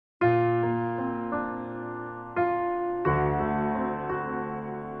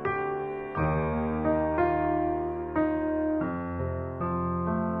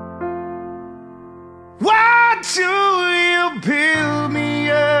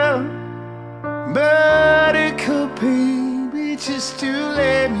just to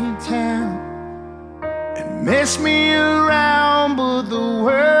let me down and mess me around. But the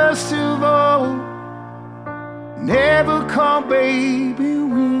worst of all, never call baby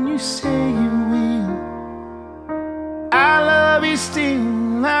when you say you will. I love you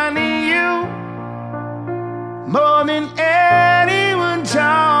still, I need you more than anyone,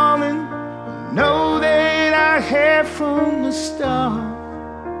 darling. I know that I have from the start.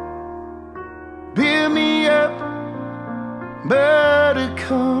 Build me up,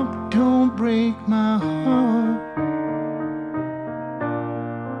 buttercup, don't break my heart.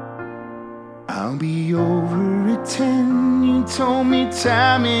 I'll be over at 10, you told me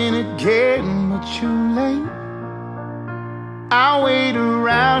time and again, but you're late. I'll wait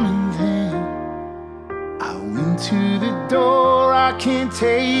around and then I went to the door. I can't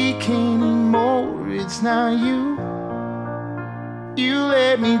take anymore, it's not you. You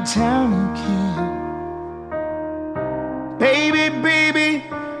let me down again. Baby, baby,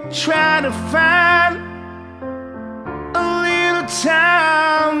 try to find a little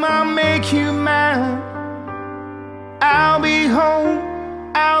time, I'll make you mine. I'll be home,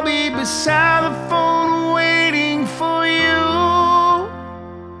 I'll be beside the phone waiting for you.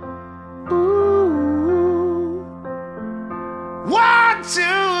 Ooh. Why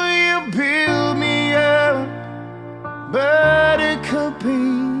do you build me up, buttercup,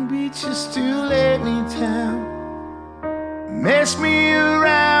 baby, just to let me down? Mess me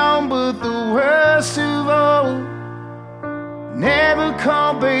around, but the worst of all, never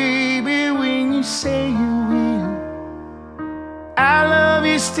call baby when you say you will. I love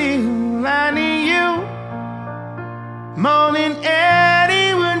you still, I need you more than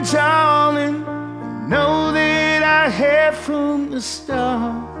anyone, darling. I know that I have from the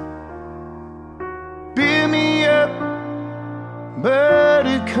start. Build me up,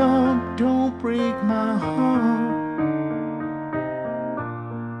 buttercup, don't break my heart.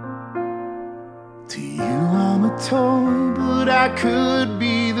 To you I'm a toy, but I could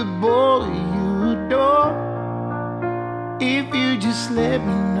be the boy you adore if you just let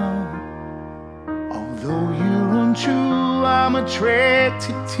me know. Although you're untrue, I'm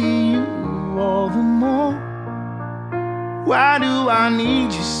attracted to you all the more. Why do I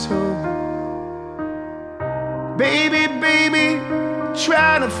need you so? Baby, baby,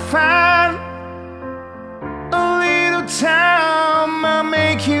 try to find a little time, I'll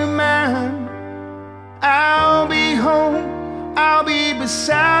make you mine. I'll be home, I'll be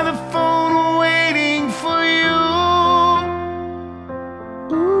beside the phone waiting for you.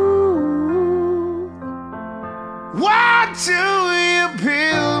 Ooh. Why do you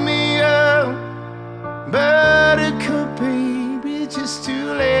build me up, buttercup, baby, just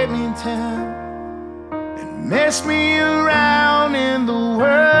to let me down and mess me around? And the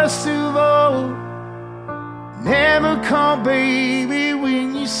worst of all, never call baby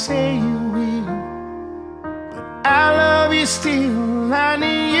when you say you will. I love you still, I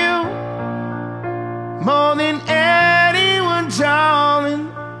need you more than anyone, darling.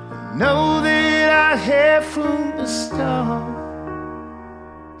 I know that I have from the start.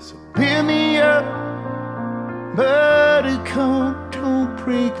 So build me up, buttercup, don't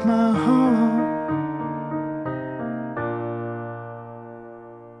break my heart.